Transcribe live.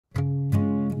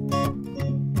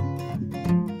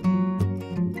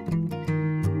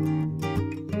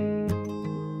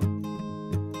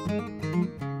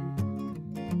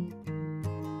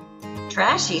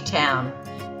Trashy Town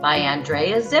by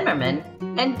Andrea Zimmerman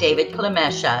and David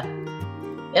Clemesha.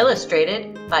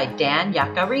 Illustrated by Dan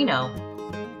Yacarino.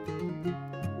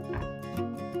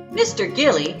 Mr.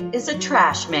 Gilly is a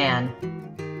trash man.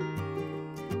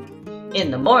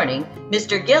 In the morning,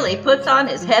 Mr. Gilly puts on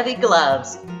his heavy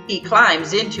gloves. He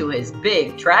climbs into his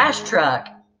big trash truck.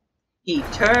 He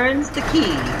turns the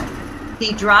key.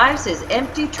 He drives his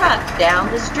empty truck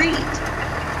down the street.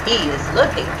 He is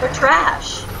looking for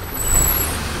trash.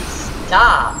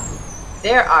 Stop!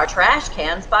 There are trash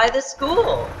cans by the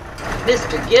school.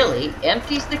 Mr. Gilly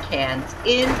empties the cans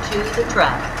into the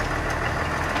truck.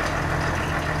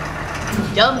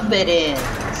 Dump it in,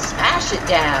 smash it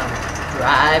down,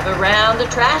 drive around the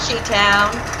trashy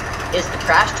town. Is the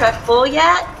trash truck full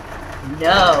yet?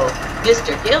 No,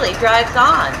 Mr. Gilly drives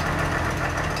on.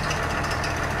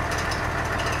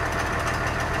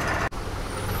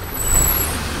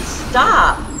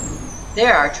 Stop!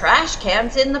 There are trash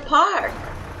cans in the park.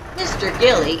 Mr.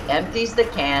 Gilly empties the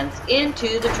cans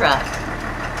into the truck.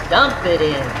 Dump it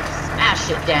in, smash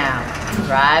it down,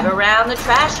 drive around the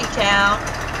trashy town.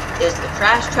 Is the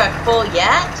trash truck full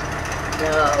yet?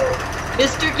 No,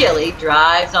 Mr. Gilly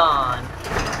drives on.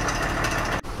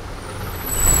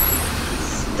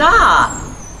 Stop!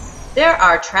 There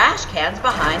are trash cans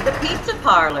behind the pizza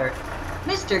parlor.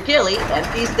 Mr. Gilly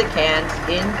empties the cans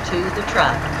into the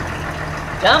truck.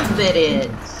 Dump it in,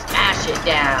 smash it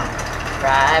down,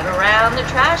 drive around the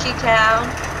trashy town.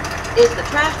 Is the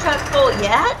trash truck full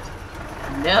yet?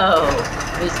 No,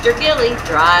 Mr. Gilly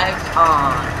drives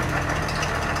on.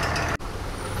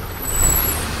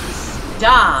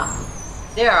 Stop!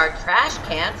 There are trash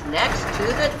cans next to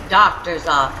the doctor's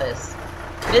office.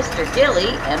 Mr. Gilly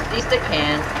empties the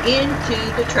cans into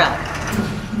the truck.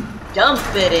 Dump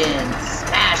it in,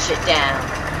 smash it down,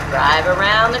 drive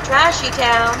around the trashy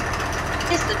town.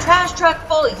 Is the trash truck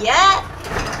full yet?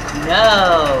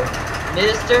 No,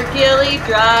 Mr. Gilly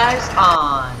drives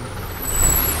on.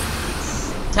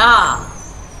 Stop!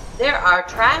 There are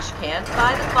trash cans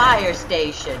by the fire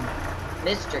station.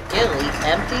 Mr. Gilly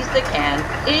empties the cans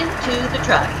into the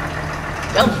truck.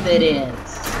 Dump it in,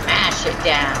 smash it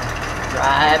down,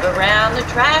 drive around the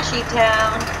trashy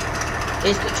town.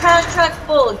 Is the trash truck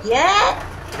full yet?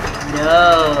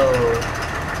 No.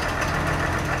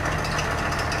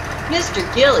 Mr.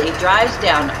 Gilly drives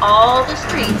down all the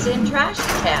streets in Trashy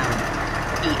Town.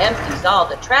 He empties all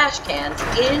the trash cans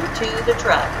into the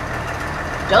truck.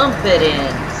 Dump it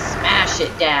in, smash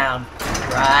it down,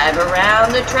 drive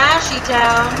around the trashy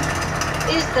town.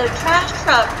 Is the trash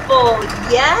truck full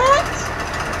yet?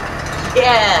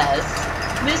 Yes,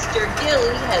 Mr.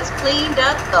 Gilly has cleaned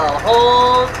up the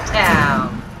whole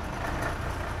town.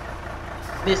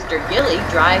 Mr. Gilly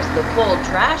drives the full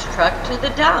trash truck to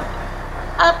the dump.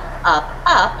 Up, up,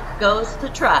 up goes the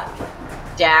truck.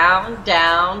 Down,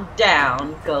 down,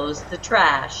 down goes the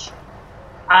trash.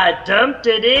 I dumped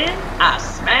it in, I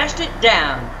smashed it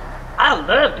down. I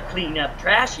love to clean up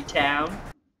Trashy Town.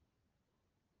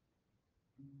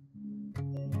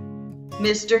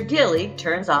 Mr. Gilly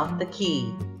turns off the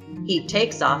key. He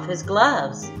takes off his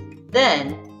gloves.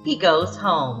 Then he goes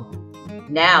home.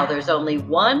 Now there's only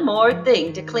one more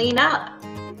thing to clean up.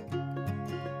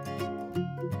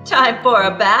 Time for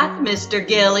a bath, Mr.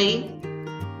 Gilly.